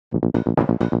I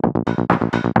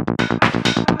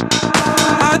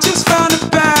just found a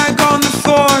bag on the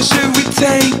floor, should we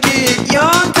take it?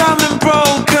 Young, dumb and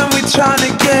broke, and we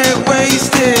tryna get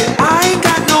wasted. I ain't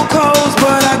got no clothes,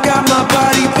 but I got my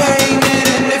body painted.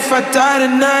 And if I die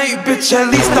tonight, bitch, at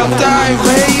least I'll die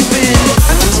raving.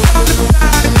 I just found a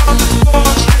bag on the floor,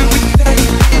 should we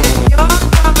take it? Young,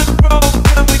 dumb and broke,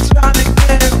 and we tryna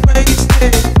get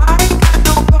wasted. I ain't got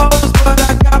no clothes, but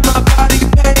I got my body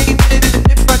painted. And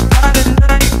if I die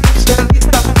tonight, bitch, at least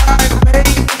I'll die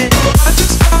raving. I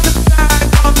just found a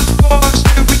bag on the floor,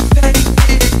 should we take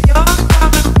it? Young,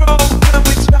 dumb and broke, and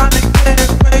we tryna get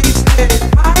wasted.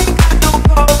 I ain't got no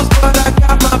clothes, but I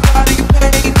got my body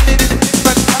painted. And if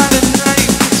I die tonight,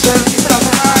 bitch, at least I'll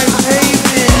die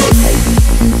raving.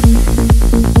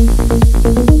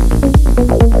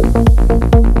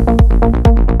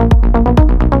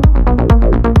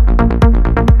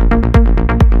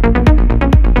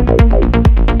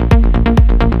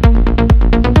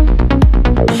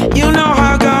 You know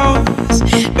how it goes.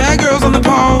 Bad girls on the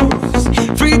poles,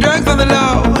 free drugs on the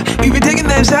low. We be taking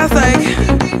them shots like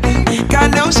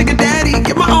God knows sugar daddy.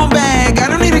 Get my own bag, I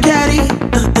don't need a caddy.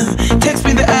 Text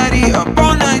me the Addy, up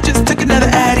all night, just took another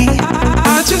Addy.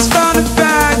 I just found a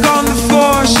bag on the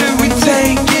floor, should we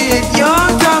take it?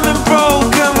 Young, dumb and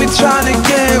broke, and we tryna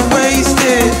get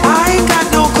wasted. I ain't got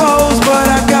no clothes, but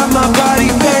I got my body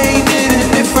painted.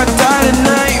 And if I die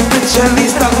tonight, bitch, at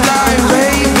least I'll die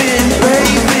raving,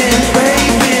 raving,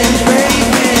 raving,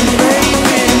 raving,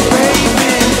 raving,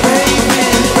 raving, raving,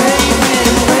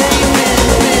 raving, raving.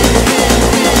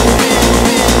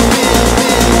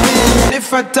 And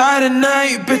if I die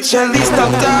tonight, bitch, at least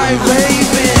I'll die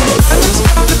raving. I just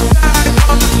found a bag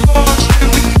on the floor,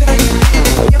 should we take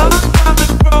it? Young, dumb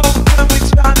and broke, and we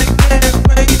tryna get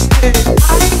wasted.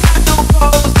 I ain't got no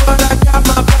clothes, but I got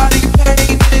my body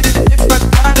painted. And if I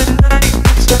die tonight,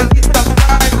 bitch, at least I'll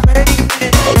die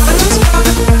raving. I just found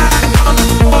a bag on the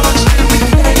floor, should we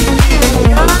take it?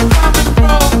 Young, dumb and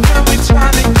broke, and we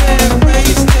tryna get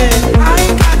wasted. I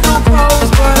ain't got no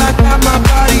clothes, but I got my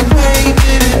body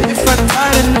painted. And if I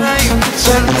die tonight, bitch,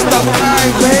 at least I'll die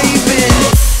raving.